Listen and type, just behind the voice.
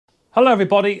Hello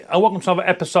everybody and welcome to another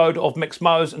episode of Mixed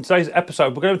Motors. In today's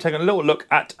episode we're going to be taking a little look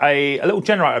at a little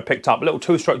generator I picked up, a little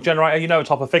two-stroke generator, you know, the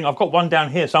type of thing. I've got one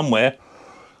down here somewhere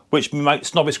which my mate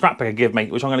Snobby Scrappicker gave me,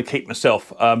 which I'm going to keep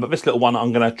myself, but this little one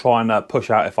I'm going to try and push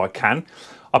out if I can.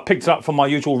 I picked it up from my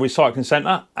usual recycling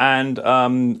centre and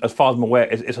as far as I'm aware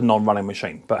it's a non-running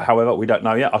machine, but however we don't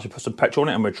know yet. I should put some petrol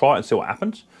in it and we'll try it and see what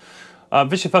happens. If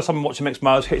this is your first time watching Mixed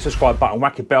Motors, hit the subscribe button,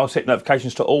 whack your bell, hit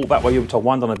notifications to all. That way you'll be told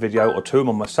one on a video or two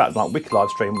on my Saturday night weekly live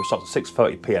stream, which starts at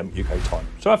 6:30 PM UK time.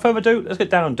 So without further ado, let's get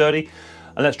down and dirty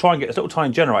and let's try and get this little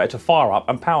tiny generator to fire up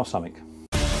and power something.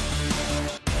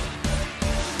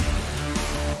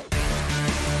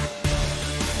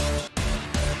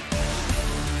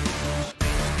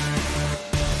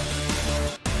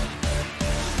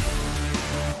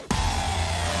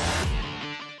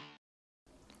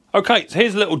 Okay, so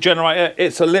here's a little generator.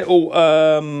 It's a little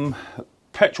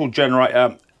petrol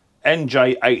generator,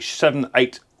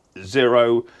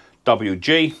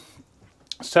 NJH780WG,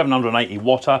 780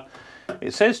 watt.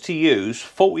 It says to use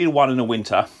 40 to 1 in the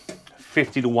winter,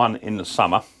 50 to 1 in the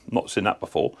summer. Not seen that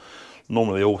before.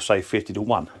 Normally they all say 50 to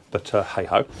 1, but hey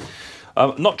ho.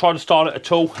 Not trying to start it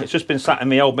at all. It's just been sat in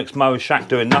the old Mixed Motors shack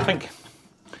doing nothing.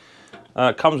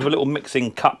 Comes with a little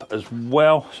mixing cup as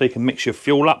well, so you can mix your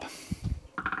fuel up.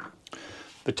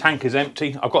 The tank is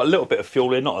empty. I've got a little bit of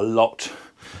fuel here, not a lot.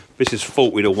 This is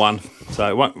 40 to 1, so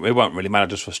it won't really matter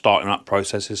just for starting up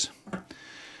processes.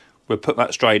 We'll put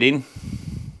that straight in.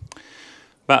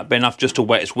 That'll be enough just to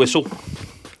wet its whistle.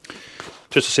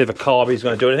 Just to see if a carb is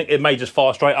going to do anything. It may just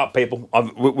fire straight up, people.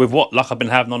 With what luck I've been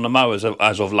having on the mowers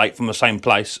as of late from the same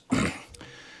place,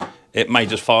 it may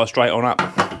just fire straight on up.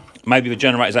 Maybe the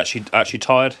generator is actually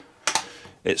tired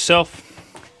itself.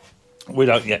 We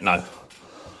don't yet know.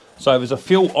 So there's a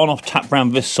fuel on off tap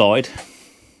round this side.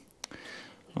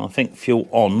 I think fuel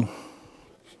on,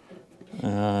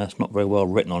 it's not very well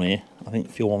written on here. I think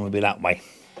fuel on will be that way,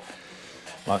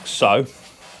 like so.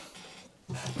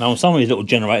 Now on some of these little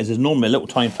generators there's normally a little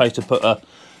tiny place to put a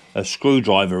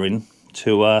screwdriver in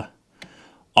to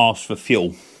ask for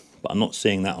fuel, but I'm not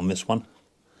seeing that on this one.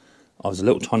 Oh, there's a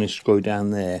little tiny screw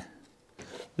down there.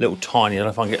 Little tiny, I don't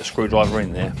know if I can get a screwdriver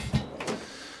in there.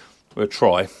 We'll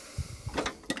try.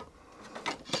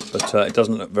 But it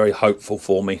doesn't look very hopeful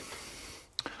for me.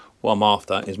 What I'm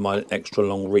after is my extra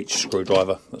long reach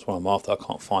screwdriver. That's what I'm after. I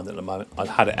can't find it at the moment. I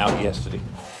had it out yesterday.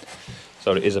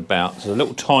 So it is about. There's a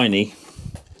little tiny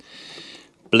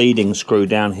bleeding screw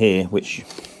down here which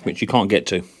you can't get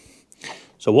to.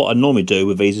 So what I normally do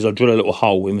with these is I drill a little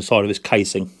hole in the side of this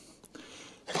casing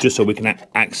just so we can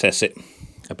access it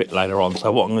a bit later on.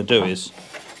 So what I'm going to do is,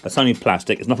 it's only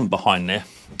plastic, there's nothing behind there.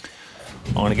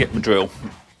 I'm going to get my drill.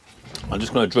 I'm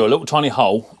just going to drill a little tiny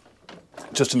hole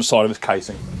just in the side of this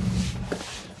casing,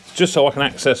 just so I can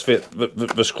access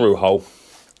the screw hole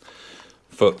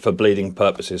for bleeding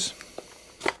purposes.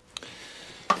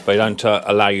 They don't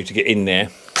allow you to get in there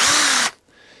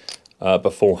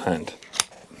beforehand.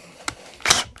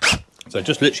 So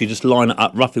just literally just line it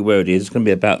up roughly where it is. It's going to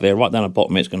be about there, right down the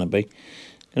bottom it's going to be.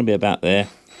 It's going to be about there.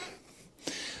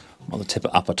 I'll tip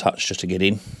it up a touch just to get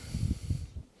in.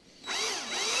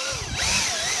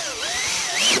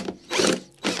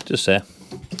 Just there.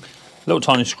 Little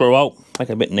tiny screw hole, make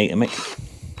it a bit neater, Mick.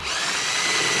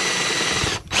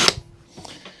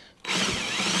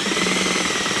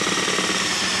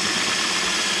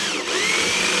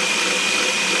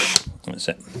 That's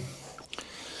it.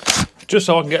 Just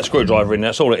so I can get a screwdriver in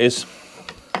there, that's all it is.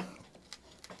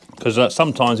 Because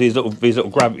sometimes these little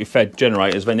gravity fed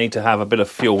generators, they need to have a bit of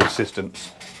fuel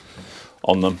assistance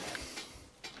on them.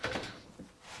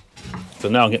 So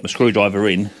now I'll get my screwdriver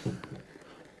in,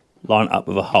 line it up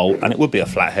with a hole, and it would be a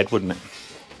flathead, wouldn't it?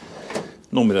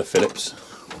 Normally they're Phillips.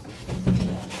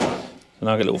 So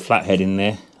now I get a little flathead in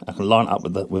there. I can line it up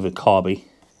with a carby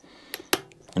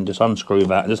and just unscrew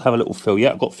that and just have a little fill.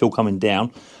 Yeah, I've got fuel coming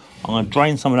down. I'm going to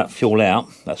drain some of that fuel out.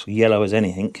 That's yellow as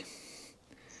anything.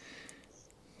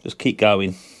 Just keep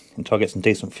going until I get some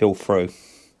decent fuel through.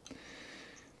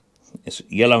 It's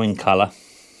yellow in colour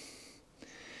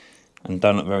and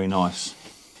don't look very nice.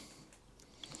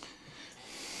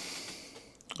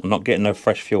 I'm not getting no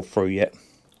fresh fuel through yet.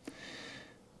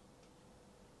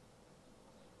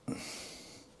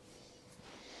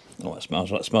 Oh, it smells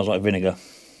like vinegar.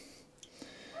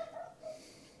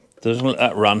 Doesn't let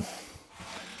that run.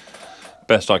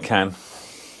 Best I can.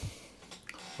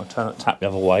 I'll turn it tap the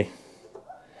other way.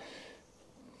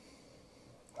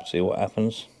 See what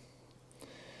happens.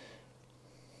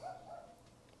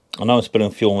 I know I'm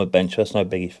spilling fuel on the bench, that's no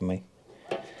biggie for me.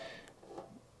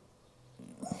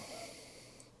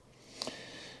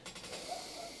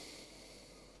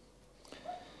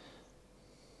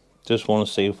 Just want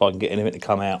to see if I can get anything to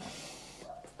come out.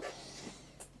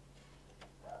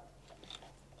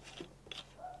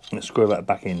 Let's screw that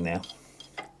back in now.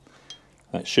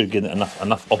 That should give it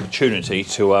enough opportunity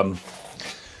to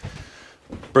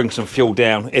bring some fuel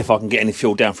down, if I can get any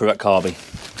fuel down through that carby.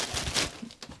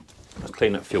 Let's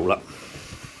clean that fuel up.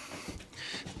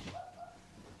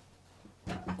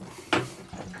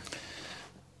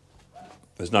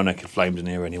 There's no naked flames in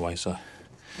here anyway, so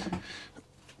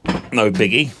no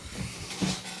biggie.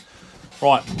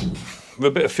 Right, with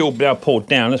a bit of fuel now poured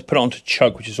down, let's put it onto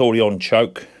choke, which is already on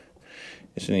choke.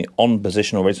 It's in the on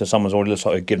position already, so someone's already looks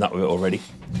like they've given up with it already.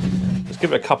 Let's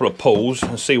give it a couple of pulls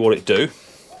and see what it do.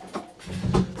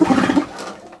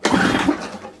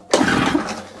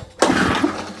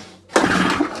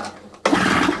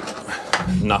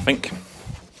 Nothing.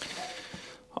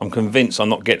 I'm convinced I'm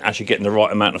not actually getting the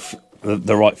right amount of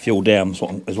the right fuel down. Is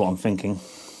what I'm thinking.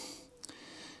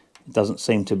 It doesn't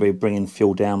seem to be bringing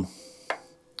fuel down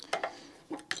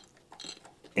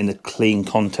in the clean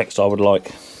context I would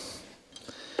like.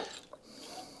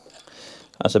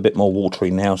 That's a bit more watery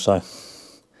now, so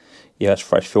yeah, that's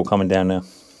fresh fuel coming down now.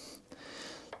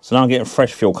 So now I'm getting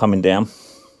fresh fuel coming down.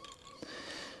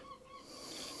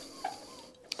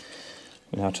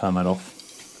 Now turn that off.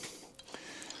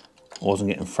 I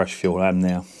wasn't getting fresh fuel, I am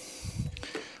now.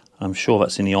 I'm sure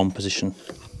that's in the on position.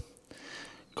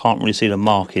 Can't really see the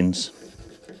markings.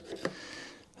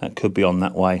 That could be on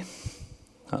that way.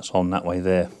 That's on that way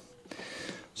there.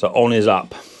 So on is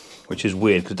up, which is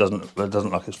weird because it doesn't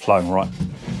look like it's flowing right.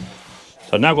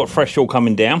 So now I've got fresh fuel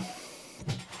coming down.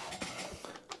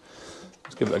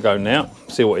 Let's give it a go now,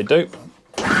 see what it do.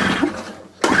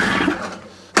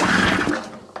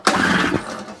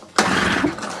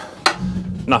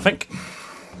 Nothing.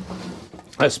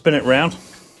 Let's spin it round.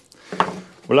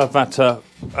 We'll have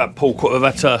that pull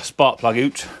that spark plug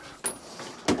out.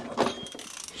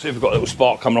 See if we've got a little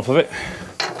spark coming off of it.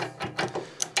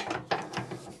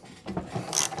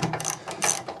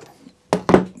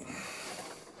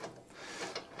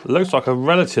 Looks like a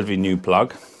relatively new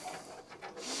plug.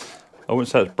 I wouldn't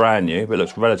say it's brand new, but it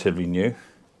looks relatively new.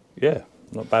 Yeah,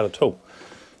 not bad at all.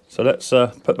 So let's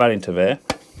put that into there.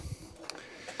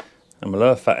 And we'll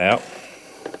earth that out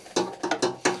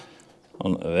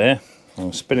onto there.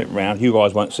 I'll spin it round. You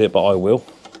guys won't see it, but I will.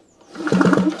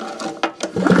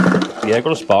 Yeah,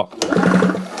 got a spark.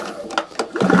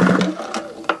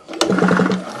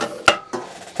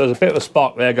 So there's a bit of a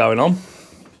spark there going on.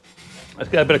 Let's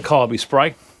get a bit of carby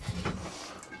spray.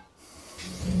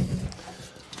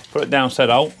 Put it down said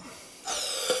hole.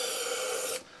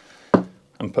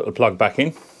 And put the plug back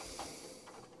in.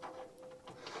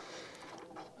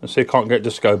 And see, I can't get it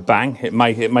just to go bang. It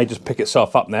may just pick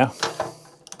itself up now.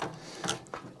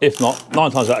 If not,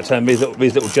 9 times out of 10, these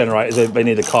little generators, they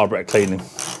need a carburetor cleaning.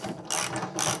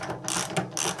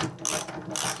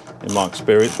 In my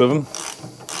experience with them.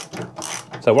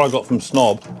 So what I got from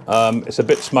Snob, it's a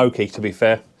bit smoky to be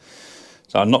fair.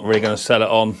 So I'm not really going to sell it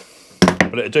on.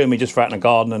 But it'll do me just for out in the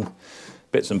garden and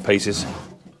bits and pieces.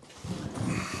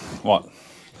 Right.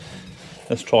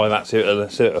 Let's try that, see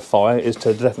if the fire is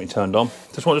definitely turned on.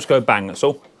 Just want to go bang, that's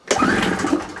all.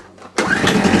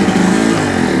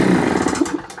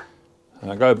 And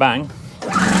I go bang.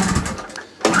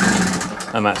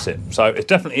 And that's it. So it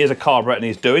definitely is a carburetor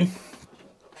needs doing.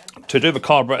 To do the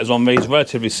carburetors on these,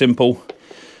 relatively simple.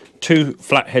 2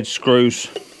 flathead screws,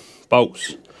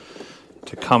 bolts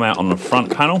to come out on the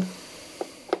front panel.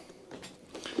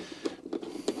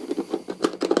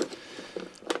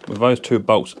 With those 2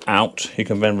 bolts out, you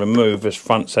can then remove this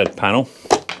front said panel.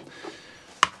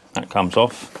 That comes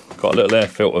off. Got a little air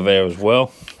filter there as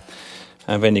well.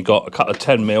 And then you've got a couple of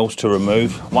 10 mils to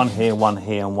remove. One here, one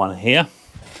here, and one here.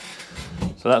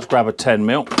 So let's grab a 10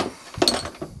 mil.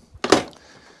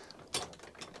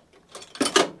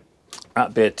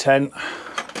 That'd be a 10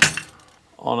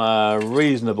 on a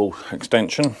reasonable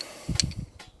extension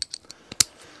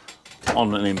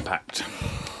on an impact.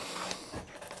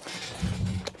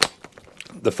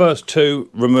 The first 2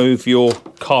 remove your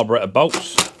carburetor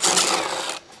bolts.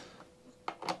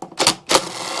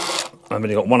 And then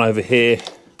you've got one over here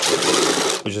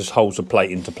which just holds the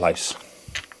plate into place.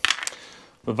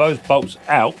 With those bolts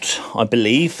out, I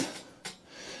believe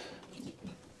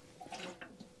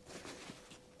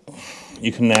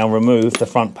you can now remove the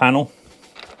front panel.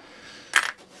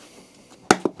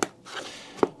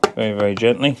 Very, very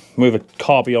gently. Move a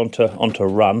carby onto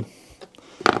run.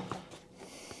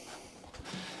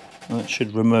 And that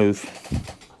should remove.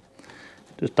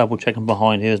 Just double checking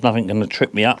behind here, there's nothing going to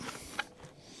trip me up.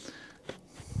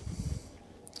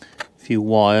 A few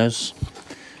wires,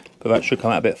 but that should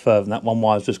come out a bit further than that. One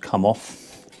wire's just come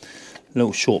off.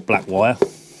 little short black wire.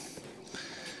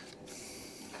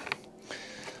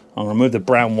 I'm going to remove the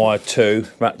brown wire too.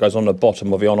 That goes on the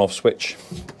bottom of the on-off switch,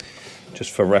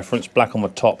 just for reference. Black on the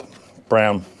top,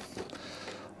 brown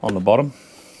on the bottom.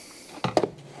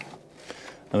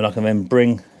 And I can then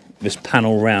bring this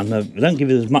panel round. Now, they don't give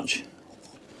you as much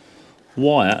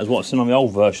wire as what's in on the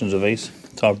old versions of these,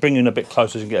 so I'll bring you in a bit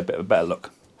closer so you can get a bit of a better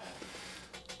look.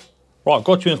 Right, I've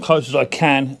got you in as close as I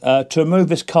can. To remove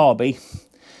this carby,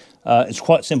 it's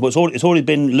quite simple. It's already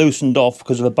been loosened off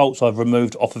because of the bolts I've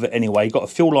removed off of it anyway. You've got a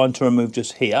fuel line to remove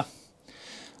just here.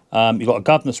 You've got a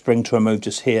governor spring to remove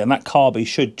just here, and that carby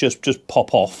should just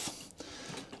pop off.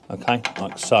 Okay,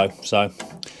 like so. So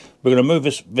we're going to move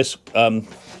this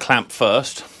clamp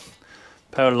first.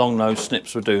 A pair of long nose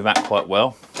snips will do that quite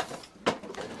well.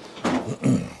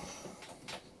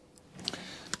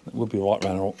 It would be right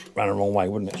round the wrong way,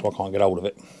 wouldn't it? So I can't get hold of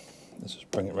it. Let's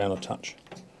just bring it round a touch.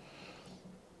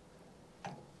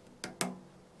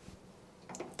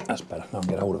 That's better. Now I can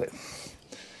get hold of it.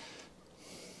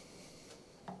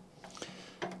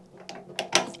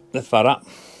 Lift that up.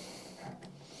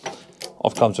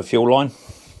 Off comes the fuel line.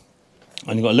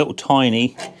 And you've got a little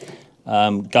tiny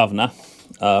governor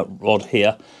rod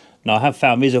here. Now I have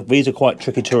found these are quite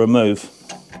tricky to remove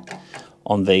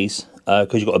on these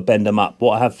because you've got to bend them up.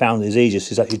 What I have found is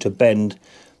easiest is actually to bend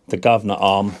the governor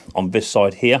arm on this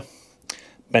side here.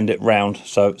 Bend it round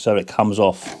so it comes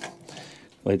off,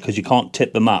 because you can't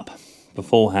tip them up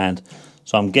beforehand.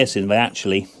 So I'm guessing they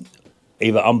actually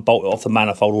either unbolt it off the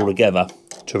manifold altogether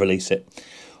to release it,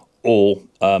 or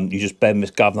you just bend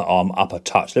this governor arm up a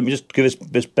touch. Let me just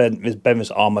give bend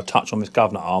this arm a touch on this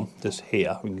governor arm, just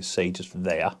here. You can see just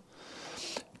there.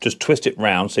 Just twist it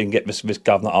round so you can get this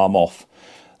governor arm off.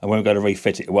 And when we go to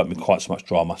refit it, it won't be quite so much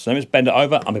drama. So let me just bend it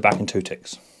over. I'll be back in 2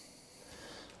 ticks.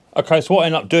 Okay, so what I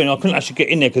ended up doing, I couldn't actually get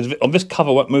in there because on this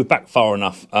cover won't move back far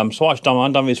enough. So what I've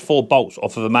undone these 4 bolts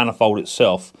off of the manifold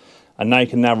itself, and now you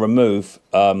can now remove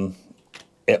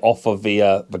it off of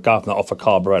the governor off the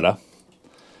carburettor,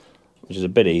 which is a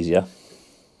bit easier,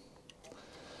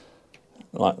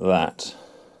 like that.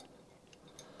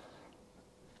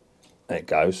 There it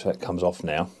goes. So it comes off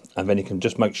now, and then you can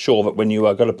just make sure that when you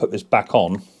are going to put this back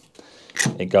on,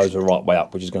 it goes the right way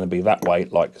up, which is going to be that way,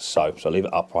 like so. So leave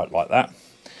it upright like that.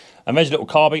 And there's a little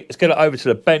carby. Let's get it over to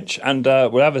the bench, and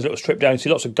we'll have this little strip down. You see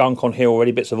lots of gunk on here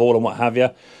already, bits of oil and what have you.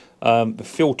 The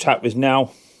fuel tap is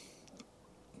now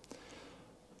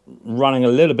running a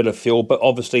little bit of fuel, but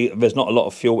obviously there's not a lot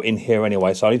of fuel in here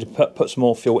anyway, so I need to put some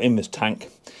more fuel in this tank.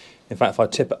 In fact, if I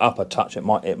tip it up a touch, it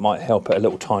might help it a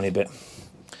little tiny bit.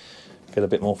 Get a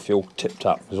bit more fuel tipped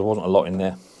up, because there wasn't a lot in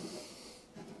there.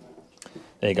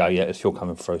 There you go. Yeah, there's fuel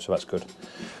coming through, so that's good.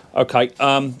 Okay,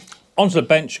 onto the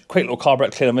bench. Quick little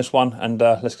carburetor clean on this one, and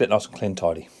let's get it nice and clean and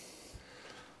tidy.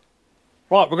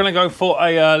 Right, we're going to go for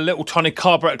a little tiny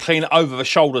carburetor clean over the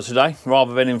shoulder today,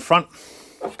 rather than in front.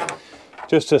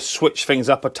 Just to switch things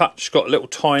up a touch. Got a little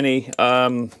tiny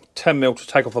 10mm to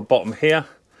take off the bottom here.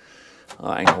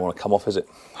 That ain't going to want to come off, is it?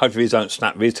 Hopefully these don't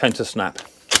snap. These tend to snap.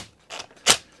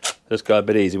 Just go a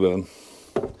bit easy with them,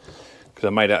 because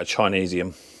they're made out of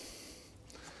Chinesium.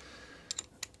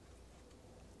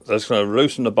 So I'm just going to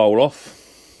loosen the bowl off,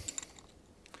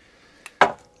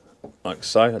 like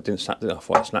so. I didn't snap, I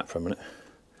thought it snapped for a minute.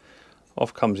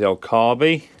 Off comes the old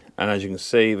carby, and as you can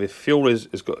see, the fuel is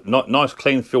got nice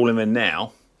clean fuel in there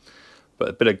now, but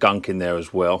a bit of gunk in there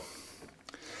as well.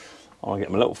 I'll get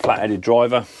my little flat-headed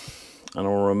driver, and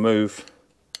I'll remove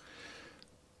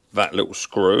that little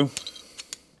screw,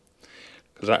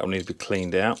 because that will need to be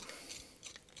cleaned out.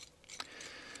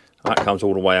 That comes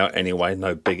all the way out anyway,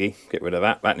 no biggie. Get rid of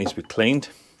that. That needs to be cleaned.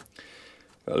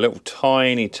 Got a little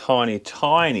tiny. I need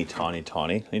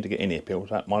to get in here, people.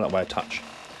 That might not weigh a touch.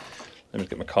 Let me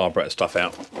get my carburetor stuff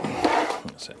out.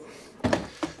 That's it.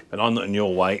 But I'm not in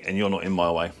your way, and you're not in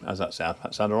my way. How's that sound?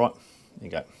 That sound all right? There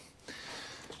you go.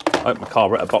 Open my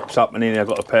carburetor box up, and in here I've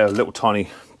got a pair of little tiny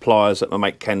pliers that my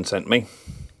mate Ken sent me.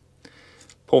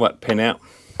 Pull that pin out.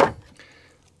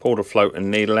 Pull the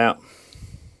floating needle out.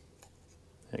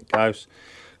 There it goes.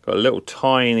 Got a little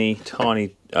tiny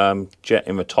jet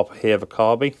in the top here of a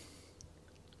carby.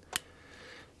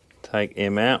 Take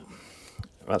him out.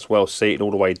 That's well seated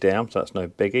all the way down, so that's no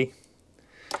biggie.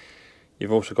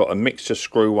 You've also got a mixture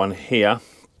screw one here.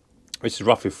 This is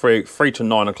roughly 3 to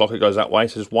 9 o'clock. It goes that way,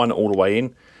 so just wind it all the way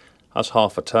in. That's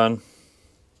half a turn.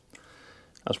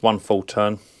 That's 1 full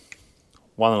turn.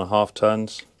 1.5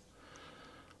 turns.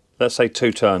 Let's say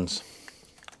 2 turns.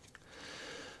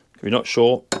 If you're not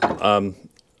sure,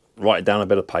 write it down on a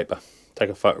bit of paper. take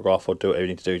a photograph or do whatever you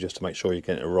need to do just to make sure you're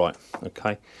getting it right.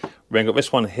 Okay, we've then got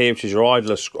this one here, which is your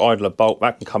idler bolt.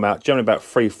 That can come out, generally about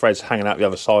 3 threads hanging out the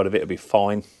other side of it, it'll be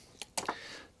fine.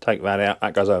 Take that out,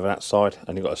 that goes over that side,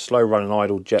 and you've got a slow running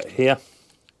idle jet here.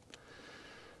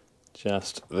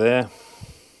 Just there.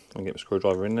 I'll get my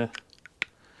screwdriver in there.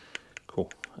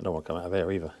 Cool, I don't want to come out of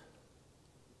there either.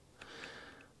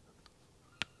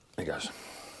 There it goes.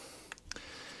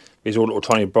 These are all little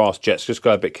tiny brass jets, just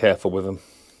go a bit careful with them.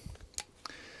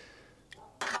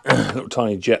 Little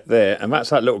tiny jet there, and that's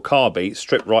that little car beat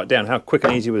stripped right down. How quick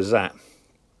and easy was that?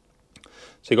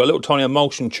 So you've got a little tiny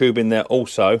emulsion tube in there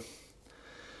also.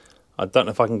 I don't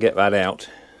know if I can get that out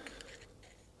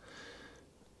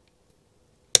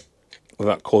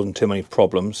without causing too many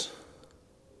problems.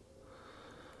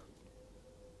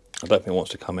 I don't think it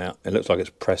wants to come out. It looks like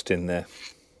it's pressed in there.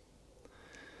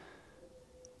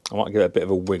 I might give it a bit of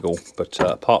a wiggle, but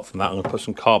apart from that, I'm going to put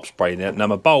some carb spray in there. Now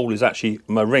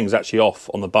my ring's actually off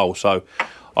on the bowl, so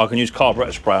I can use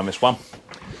carburetor spray on this one,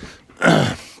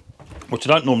 which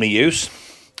I don't normally use,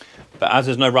 but as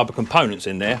there's no rubber components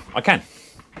in there, I can.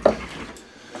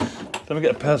 Then we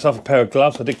get myself a pair of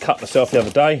gloves. I did cut myself the other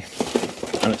day,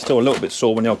 and it's still a little bit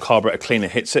sore when the old carburetor cleaner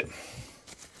hits it.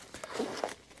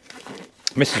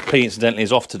 Mrs. P incidentally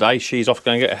is off today. She's off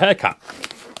going to get a haircut.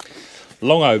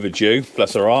 Long overdue,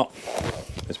 bless her heart.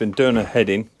 It's been doing her head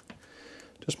in.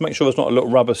 Just make sure there's not a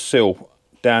little rubber seal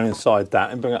down inside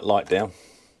that, and bring that light down.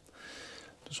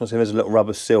 Just want to see if there's a little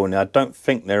rubber seal in there. I don't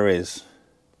think there is.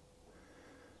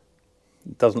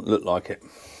 It doesn't look like it.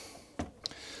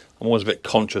 I'm always a bit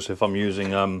conscious if I'm using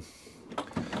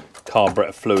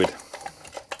carburetor fluid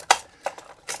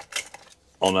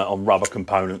on rubber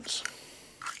components.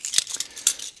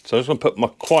 So I'm just going to put my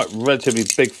quite relatively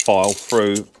big file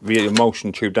through the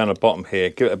emulsion tube down the bottom here,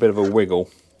 give it a bit of a wiggle,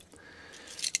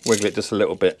 wiggle it just a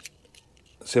little bit,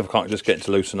 see if I can't just get it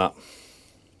to loosen up.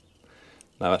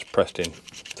 Now that's pressed in.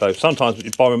 So sometimes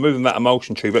by removing that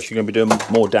emulsion tube, you're actually going to be doing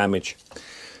more damage.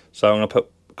 So I'm going to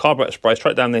put carburetor spray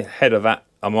straight down the head of that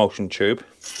emulsion tube,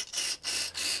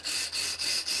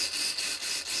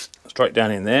 straight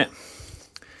down in there.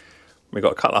 We've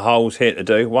got a couple of holes here to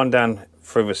do, one down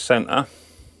through the centre,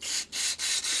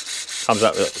 comes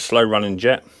out with a slow running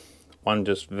jet, one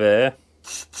just there,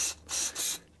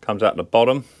 comes out the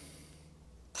bottom,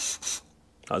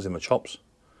 that was in my chops,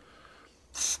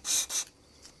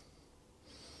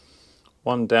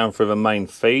 one down through the main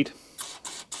feed,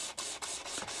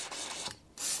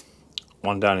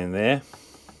 one down in there.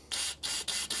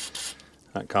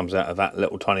 That comes out of that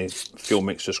little tiny fuel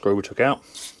mixture screw we took out.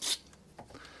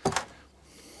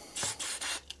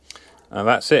 And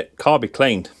that's it, carby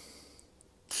cleaned.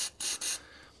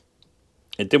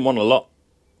 It didn't want a lot.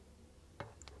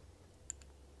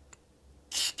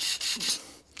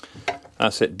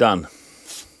 That's it, done.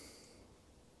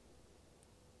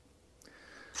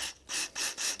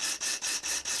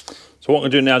 So what I'm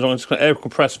going to do now is I'm just going to air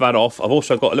compress that off. I've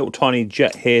also got a little tiny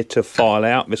jet here to file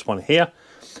out, this one here.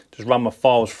 Just run my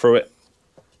files through it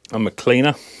and my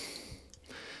cleaner.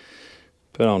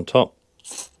 Put it on top.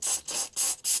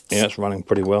 Yeah, it's running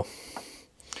pretty well.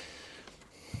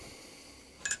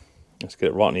 Let's get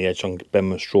it right on the edge so I can bend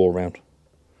my straw around.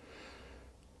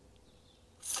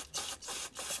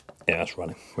 Yeah, that's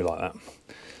running. We like that.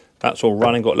 That's all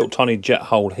running. Got a little tiny jet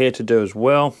hole here to do as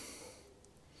well.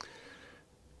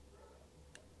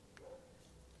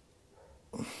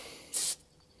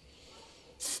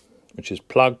 Which is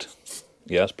plugged.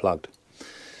 Yeah, it's plugged.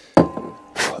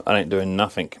 I ain't doing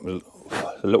nothing. There's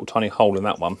a little tiny hole in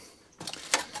that one.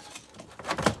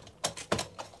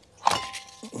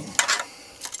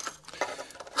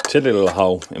 Silly little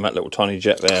hole in that little tiny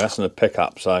jet there. That's in the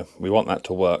pickup, so we want that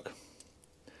to work.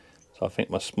 So I think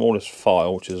my smallest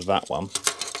file, which is that one,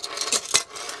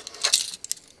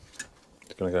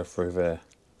 it's going to go through there.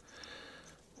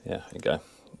 Yeah, there you go.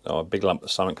 Oh, a big lump of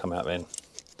something come out then.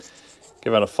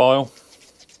 Give that a file.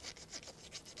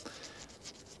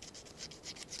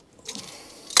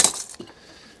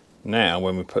 Now,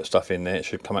 when we put stuff in there, it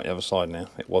should come out the other side now.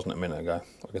 It wasn't a minute ago.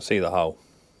 I can see the hole.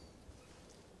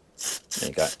 There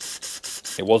you go.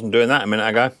 It wasn't doing that a minute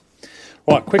ago.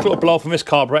 Right, quick little blow from this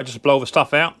carburetor, just to blow the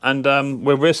stuff out, and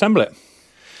we'll reassemble it.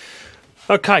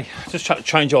 Okay, just try to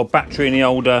change our battery in the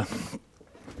old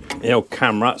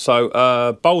camera.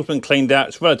 So bowl's been cleaned out.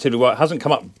 It's relatively well. It hasn't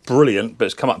come up brilliant, but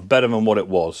it's come up better than what it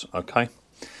was. Okay.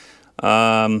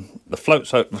 The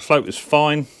float is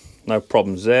fine. No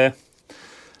problems there.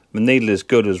 The needle is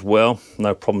good as well.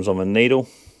 No problems on the needle.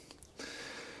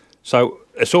 So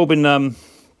it's all been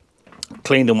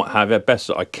cleaned and what have you, best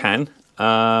that I can. So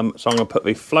I'm going to put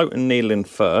the float and needle in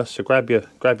first. So grab your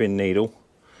needle,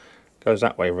 Goes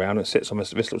that way round. It sits on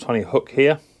this little tiny hook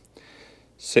here.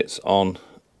 Sits on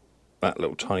that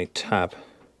little tiny tab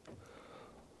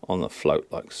on the float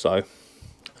like so.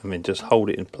 And then just hold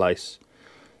it in place.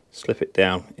 Slip it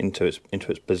down into its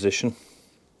position.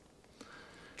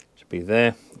 Should be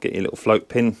there. Get your little float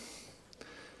pin.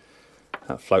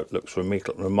 That float looks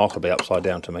remarkably upside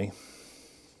down to me.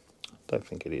 I don't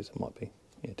think it is. It might be.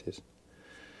 Yeah, it is.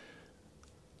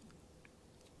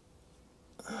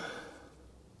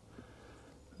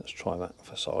 Let's try that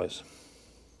for size.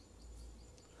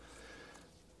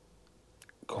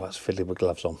 God, that's fiddly with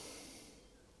gloves on.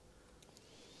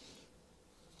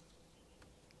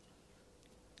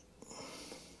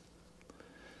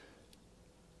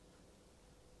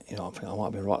 You know, I think I might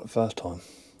have been right the first time.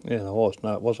 Yeah, I was.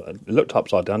 No, it wasn't. It looked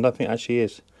upside down. I don't think it actually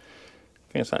is.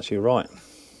 I think it's actually right.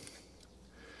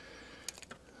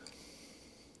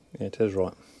 Yeah, it is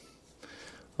right.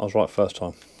 I was right first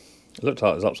time. It looked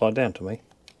like it was upside down to me.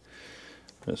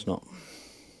 But it's not.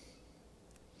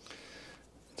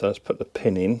 So let's put the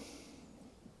pin in.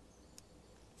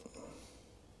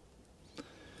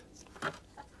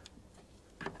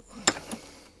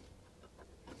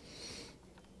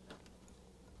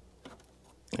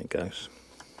 There it goes.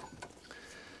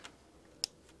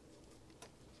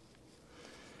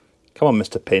 Come on,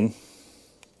 Mr. Pin.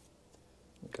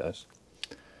 There it goes.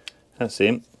 That's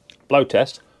him. Blow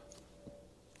test.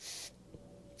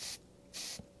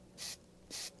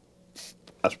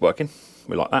 That's working.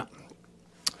 We like that.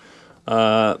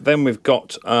 Then we've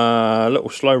got a little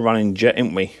slow running jet,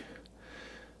 haven't we?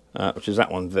 Which is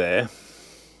that one there.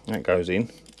 That goes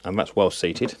in, and that's well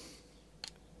seated.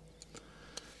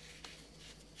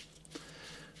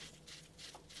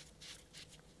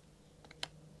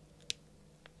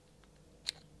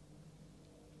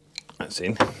 That's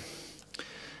in.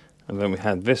 And then we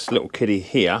had this little kiddie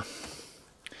here,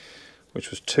 which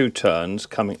was 2 turns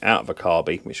coming out of a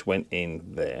carby, which went in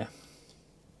there.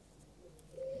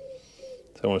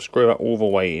 So I want to screw that all the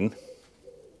way in.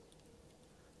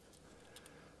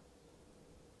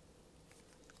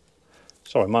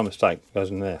 Sorry, my mistake. It goes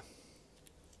in there.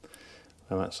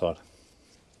 On that side.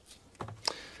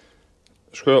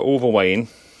 Screw it all the way in.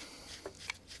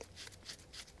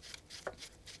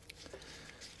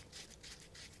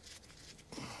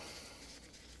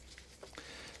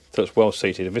 So it's well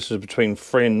seated. This was between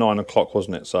 3 and 9 o'clock,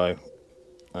 wasn't it? So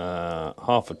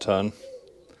half a turn,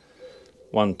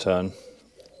 1 turn,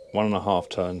 1.5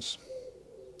 turns,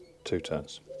 2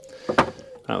 turns.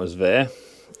 That was there.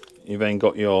 You then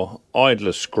got your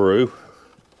idler screw,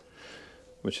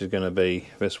 which is going to be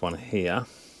this one here,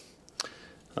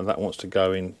 and that wants to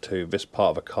go into this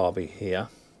part of a carby here,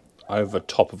 over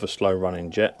top of a slow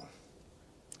running jet,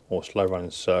 or slow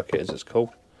running circuit as it's called.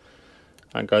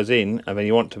 And goes in, and then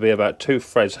you want to be about 2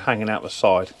 threads hanging out the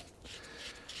side.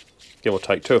 Give or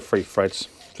take 2 or 3 threads.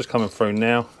 Just coming through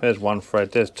now. There's 1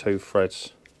 thread, there's 2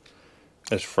 threads,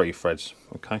 there's 3 threads.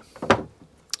 Okay,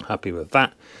 happy with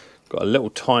that. Got a little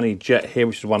tiny jet here,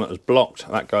 which is one that was blocked.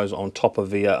 That goes on top of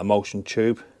the emulsion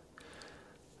tube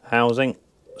housing.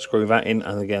 Screw that in,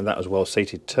 and again that was well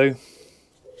seated too.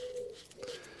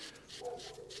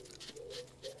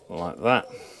 Like that.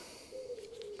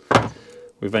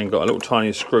 We've then got a little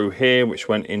tiny screw here which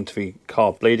went into the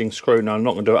carb bleeding screw. Now I'm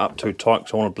not going to do it up too tight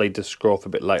because I want to bleed this screw off a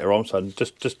bit later on, so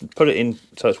just put it in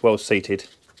so it's well seated.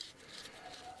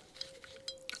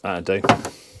 That'll do.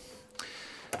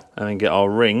 And then get our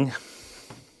ring,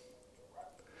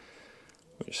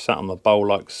 which sat on the bowl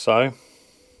like so.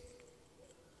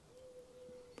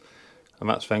 And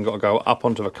that's then got to go up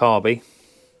onto the carby.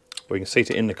 We can seat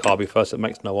it in the carby first, it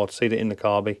makes no odds. Seat it in the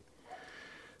carby.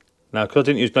 Now, because I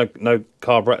didn't use no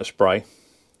carburetor spray,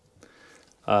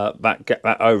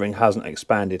 that O-ring hasn't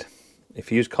expanded.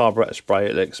 If you use carburetor spray,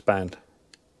 it'll expand.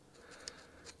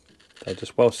 So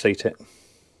just well seat it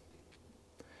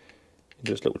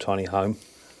into this little tiny home.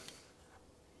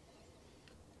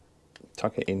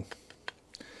 Tuck it in.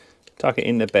 Tuck it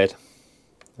in the bed.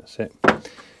 That's it.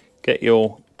 Get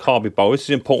your carby bowl. This is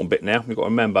an important bit now. You've got to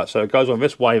remember. So it goes on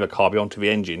this wave of carby onto the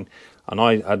engine, and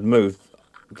I had moved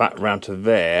that round to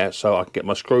there so I can get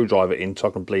my screwdriver in so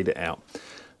I can bleed it out.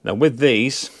 Now with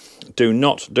these, do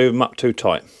not do them up too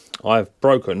tight. I've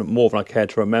broken more than I care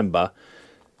to remember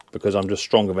because I'm just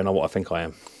stronger than what I think I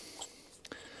am.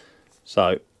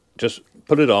 So just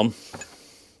put it on,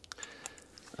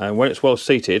 and when it's well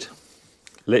seated,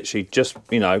 literally just,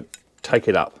 you know, take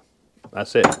it up.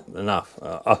 That's it, enough.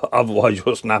 Otherwise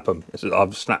you'll snap them.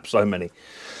 I've snapped so many.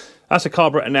 That's the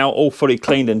carburetor now all fully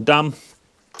cleaned and done.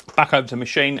 Back over to the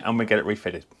machine and we get it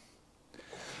refitted.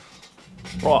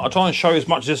 Right, I'll try and show you as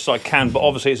much of this as I can, but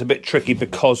obviously it's a bit tricky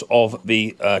because of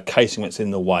the casing that's in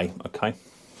the way, okay?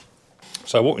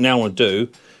 So what we now want to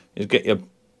do is get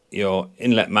your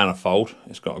inlet manifold.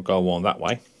 It's got to go on that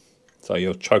way. So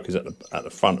your choke is at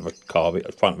the front of a carby, at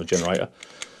the front of a generator.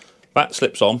 That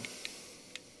slips on,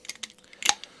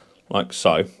 like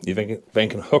so. You then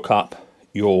can hook up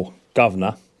your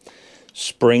governor,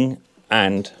 spring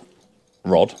and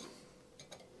rod.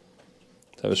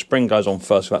 So the spring goes on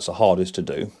first, so that's the hardest to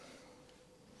do.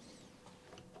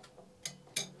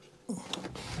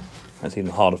 That's even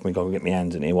harder for me to get my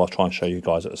hands in here while I try and show you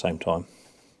guys at the same time.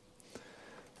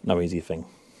 No easy thing.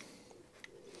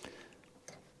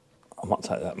 I might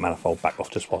take that manifold back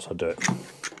off just whilst I do it.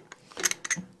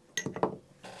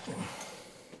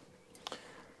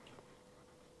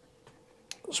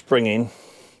 Spring in,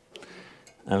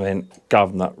 and then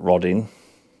governor rod in.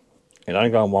 It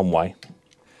only goes one way.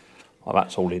 Well,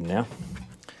 that's all in now.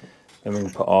 Then we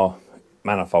can put our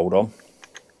manifold on.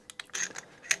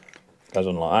 Goes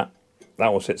on like that. That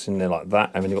all sits in there like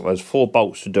that, and then you've got those 4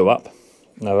 bolts to do up.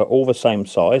 Now they're all the same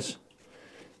size,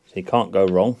 so you can't go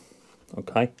wrong.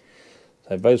 Okay,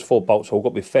 so those 4 bolts have all got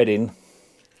to be fed in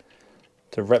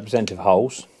to representative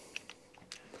holes.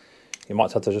 You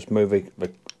might have to just move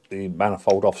the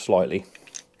manifold off slightly,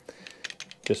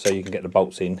 just so you can get the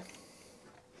bolts in.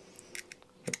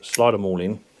 Slide them all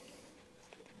in.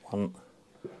 1,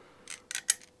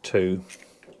 2,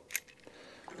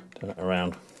 turn it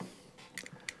around,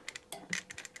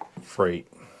 3,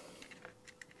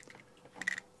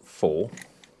 4.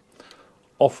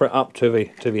 Offer it up to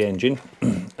the engine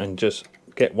and just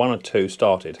get 1 or 2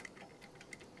 started.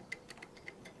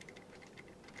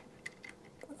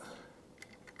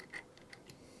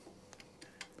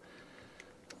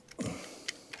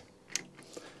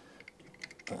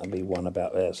 That'll be one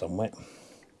about there somewhere.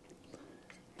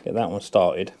 Get that one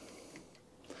started,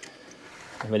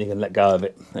 and then you can let go of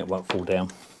it. It won't fall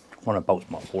down. One of the bolts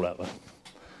might fall out though.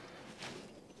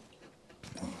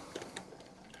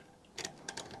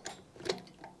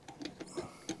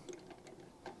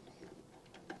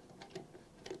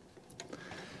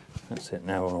 That's it.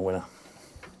 Now we're on a winner.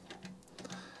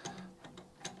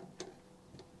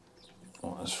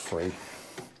 Oh, that's 3,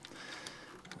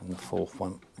 and the 4th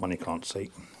one you can't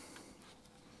see.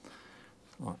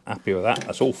 Right, happy with that.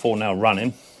 That's all 4 now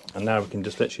running, and now we can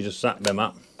just literally just zap them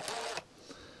up.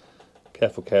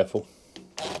 Careful, careful.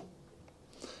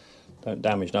 Don't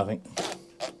damage nothing.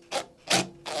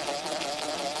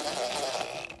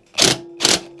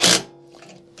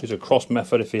 Use a cross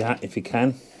method if you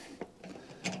can.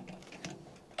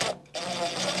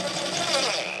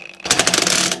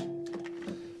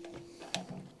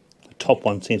 The top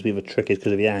one seems to be the trickiest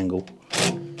because of the angle.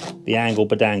 The angle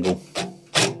bedangle.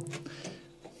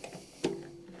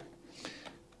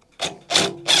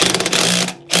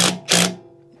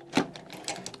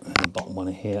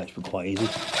 Here, that should be quite easy.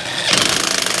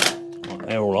 Right,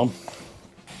 they're all on.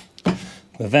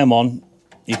 With them on,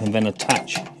 you can then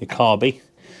attach your carby.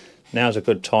 Now's a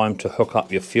good time to hook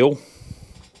up your fuel.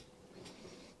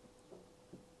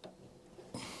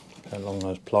 Go along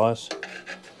those pliers.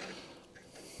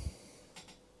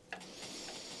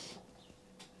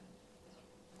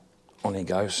 On he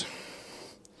goes.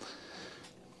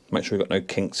 Make sure you've got no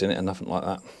kinks in it and nothing like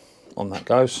that. On that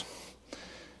goes.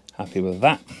 Happy with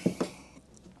that.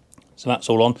 So that's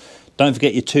all on. Don't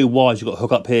forget your 2 wires you've got to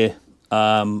hook up here.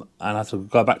 And I have to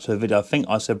go back to the video. I think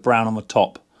I said brown on the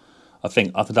top. I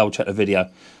have to double check the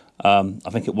video. I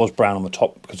think it was brown on the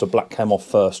top because the black came off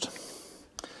first.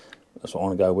 That's what I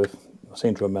want to go with. I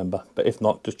seem to remember. But if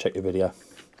not, just check your video.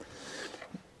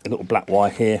 A little black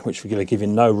wire here, which will give you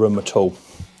no room at all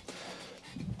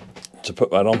to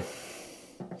put that on.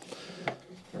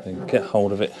 Then get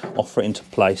hold of it, offer it into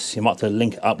place. You might have to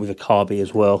link it up with a carby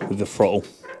as well, with the throttle.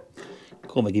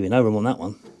 Can't give you no room on that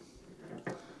one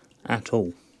at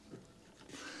all.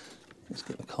 Let's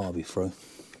get the carby through.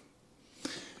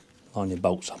 Line your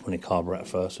bolts up on your carburetor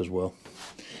first as well.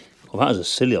 Well, that was a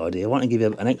silly idea. Why don't you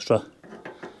give you an extra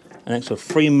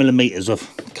 3mm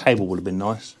of cable would have been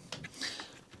nice.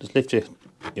 Just lift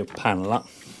your panel up.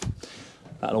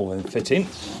 That'll all then fit in.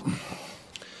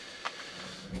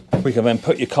 We can then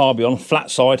put your carby on, flat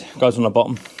side, goes on the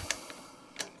bottom.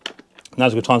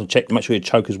 Now's a good time to check to make sure your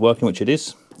choke is working, which it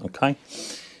is. Okay.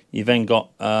 You've then got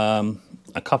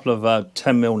a couple of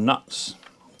 10mm nuts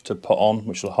to put on,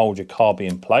 which will hold your carby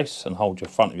in place and hold your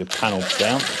front of your panel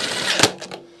down.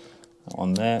 That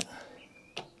one there.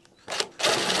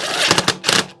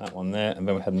 That one there. And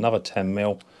then we had another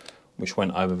 10mm, which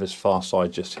went over this far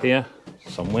side just here,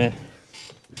 somewhere.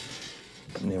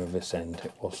 Near this end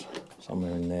it was,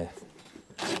 somewhere in there.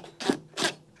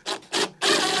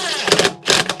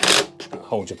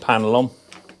 hold your panel on.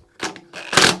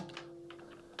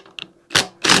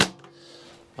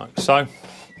 Like so.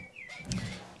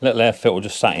 Little air filter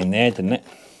just sat in there, didn't it?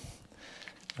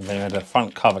 And then we had a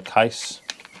front cover case.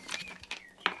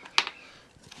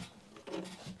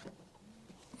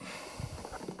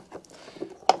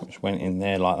 Which went in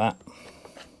there like that.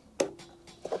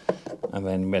 And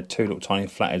then we had two little tiny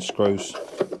flathead screws,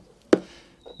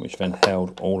 which then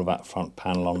held all of that front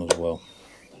panel on as well.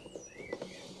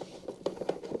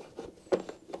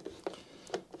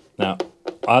 Now,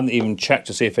 I haven't even checked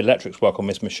to see if electrics work on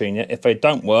this machine yet. If they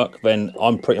don't work, then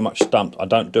I'm pretty much stumped. I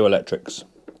don't do electrics.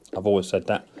 I've always said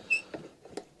that.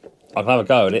 I can have a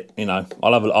go at it, you know.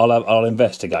 I'll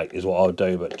investigate is what I'll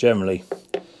do, but generally,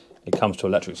 it comes to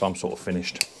electrics, I'm sort of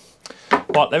finished.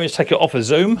 Right, let me just take it off a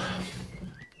zoom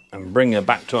and bring it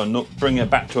back to a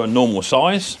normal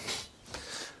size.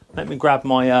 Let me grab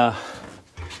my an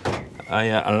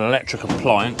electric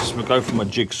appliance. We'll go for my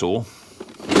jigsaw.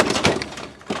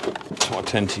 That's what I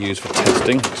tend to use for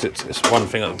testing, because it's one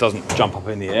thing that doesn't jump up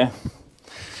in the air.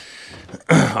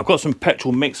 I've got some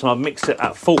petrol mix, and I've mixed it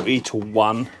at 50 to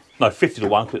 1,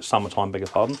 because it's summertime, beg your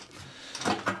pardon.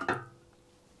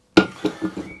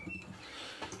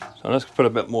 So let's put a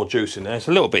bit more juice in there. It's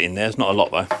a little bit in there, it's not a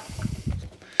lot though.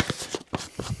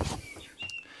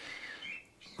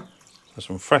 There's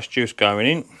some fresh juice going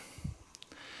in.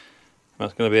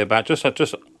 That's going to be about just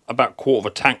about quarter of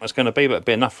a tank. That's going to be, but it'll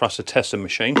be enough for us to test the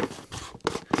machine,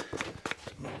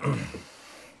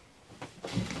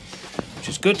 which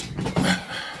is good.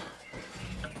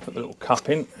 Put the little cup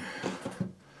in.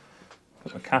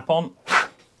 Put the cap on.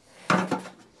 But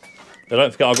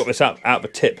don't forget, I've got this out the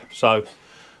tip, so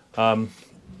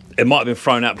it might have been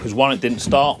thrown out because one, it didn't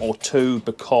start, or two,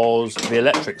 because the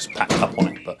electric's packed up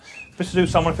on it. But this will do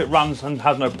someone if it runs and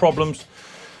has no problems.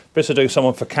 This will do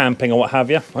someone for camping or what have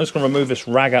you. I'm just going to remove this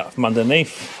rag out from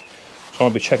underneath. So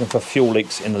I'll be checking for fuel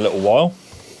leaks in a little while.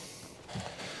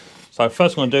 So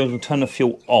first I'm going to do is we'll turn the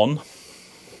fuel on.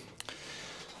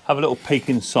 Have a little peek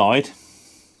inside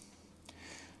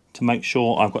to make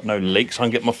sure I've got no leaks. I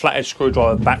can get my flathead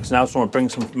screwdriver back now, so I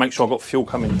want to make sure I've got fuel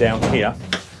coming down here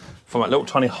from that little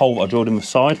tiny hole that I drilled in the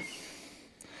side.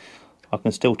 I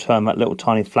can still turn that little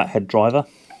tiny flathead driver.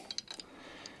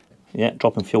 Yeah,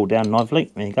 dropping fuel down nicely.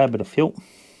 There you go, a bit of fuel.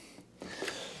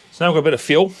 So now we've got a bit of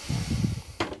fuel.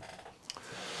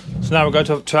 So now we're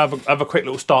going to have a quick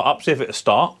little start up, see if it'll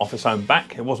start off its own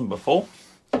back. It wasn't before.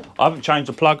 I haven't changed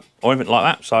the plug or anything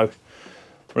like that, so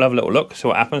we'll have a little look, see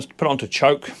what happens. Put it onto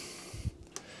choke,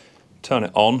 turn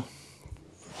it on,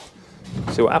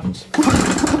 see what happens.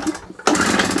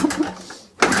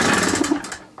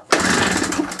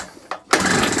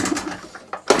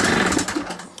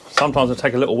 Sometimes it'll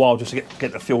take a little while just to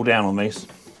get the fuel down on these.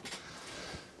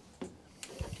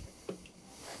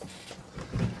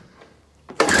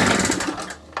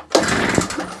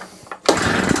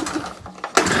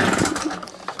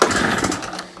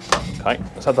 Okay,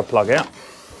 let's have the plug out.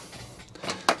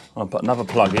 I'll put another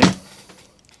plug in,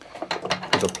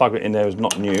 because the plug in there is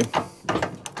not new,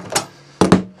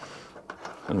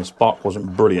 and the spark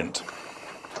wasn't brilliant.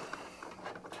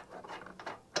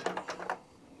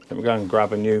 Let me go and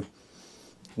grab a new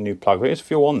plug. There is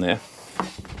fuel on there.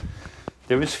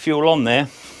 There is fuel on there.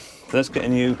 So let's get a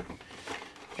new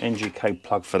NGK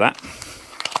plug for that.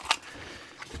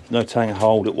 No telling how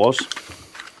old it was.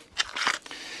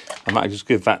 I might just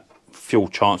give that fuel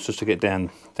chance just to get down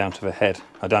to the head,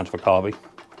 or down to the carby.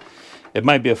 It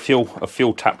may be a fuel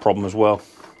tap problem as well,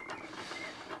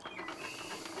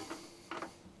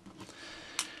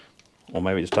 or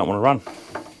maybe it just don't want to run.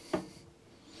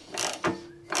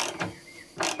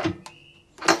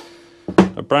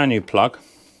 A brand new plug.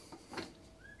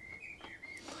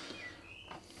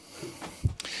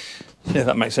 See if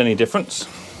that makes any difference.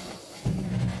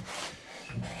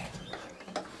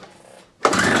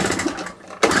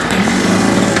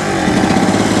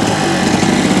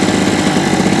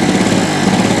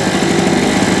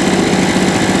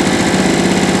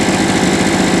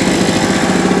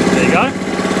 There you go.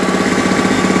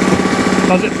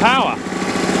 Does it power?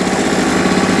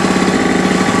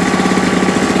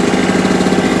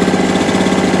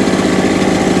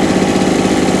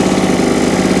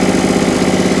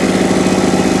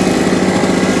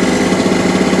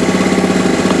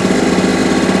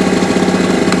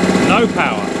 No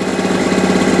power.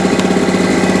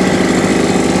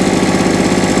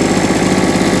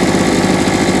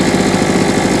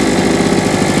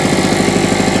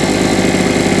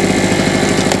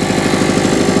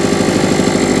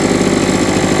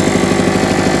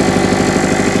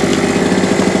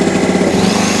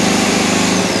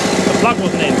 The plug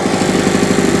wasn't in.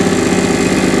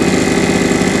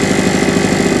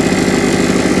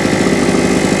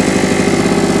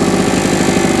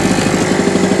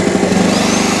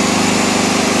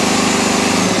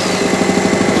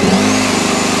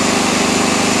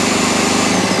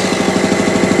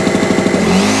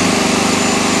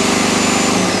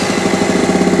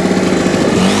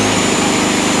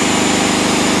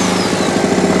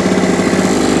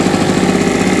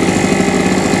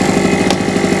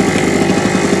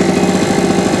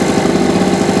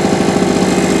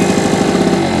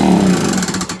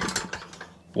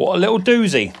 What a little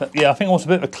doozy. Yeah, I think I want a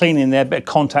bit of a clean in there, a bit of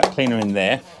contact cleaner in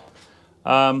there.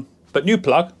 But new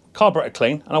plug, carburetor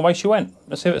clean, and away she went.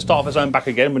 Let's see if it starts off its own back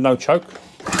again with no choke.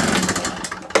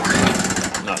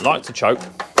 No, it likes to choke.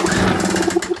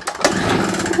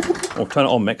 Or turn it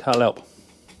on, Mick, that'll help.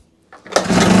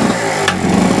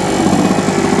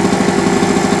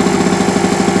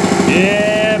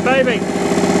 Yeah, baby.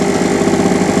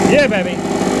 Yeah, baby.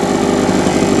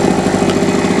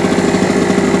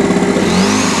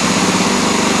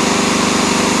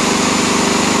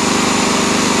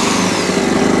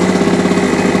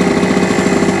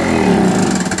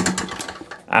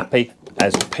 Happy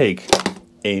as pig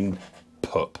in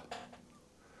poop.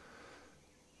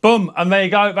 Boom, and there you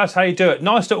go, that's how you do it.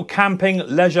 Nice little camping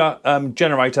leisure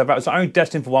generator that was only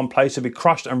destined for one place to be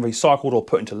crushed and recycled or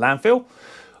put into landfill.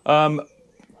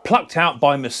 Plucked out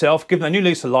by myself, given a new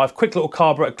lease of life, quick little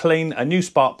carburetor clean, a new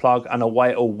spark plug, and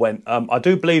away it all went. I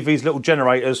do believe these little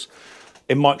generators,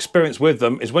 in my experience with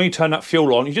them, is when you turn that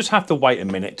fuel on, you just have to wait a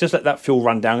minute, just let that fuel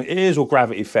run down. It is all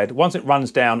gravity fed. Once it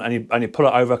runs down and you pull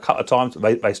it over a couple of times,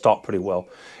 they start pretty well.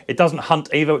 It doesn't hunt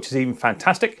either, which is even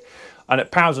fantastic. And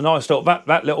it powers a nice little,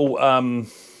 that little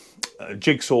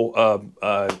jigsaw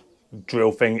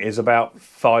drill thing is about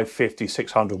 550,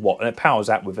 600 watt, and it powers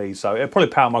that with these. So it'll probably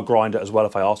power my grinder as well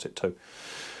if I asked it to.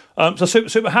 So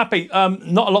super happy.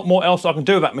 Not a lot more else I can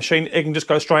do with that machine. It can just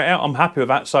go straight out. I'm happy with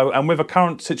that. So, and with the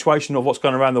current situation of what's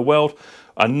going around the world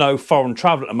and no foreign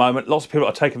travel at the moment, lots of people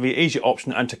are taking the easy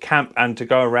option and to camp and to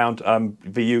go around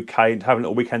the UK and having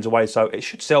little weekends away. So it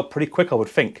should sell pretty quick, I would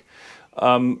think.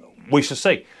 We shall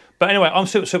see. But anyway, I'm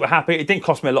super happy. It didn't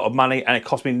cost me a lot of money, and it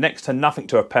cost me next to nothing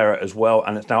to repair it as well.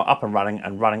 And it's now up and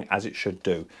running as it should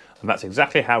do. And that's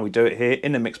exactly how we do it here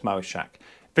in the Mixed Mower Shack.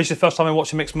 If this is the first time you're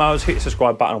watching Mixed Mowers, hit the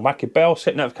subscribe button and whack your bell,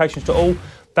 set notifications to all.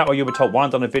 That way you'll be told when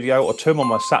I've done a video or two on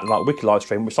my Saturday night wiki live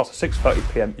stream, which starts at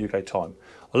 6:30 PM UK time.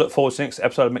 I look forward to the next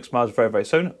episode of Mixed Mowers very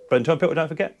soon. But until then, people, don't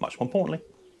forget, much more importantly,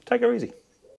 take it easy.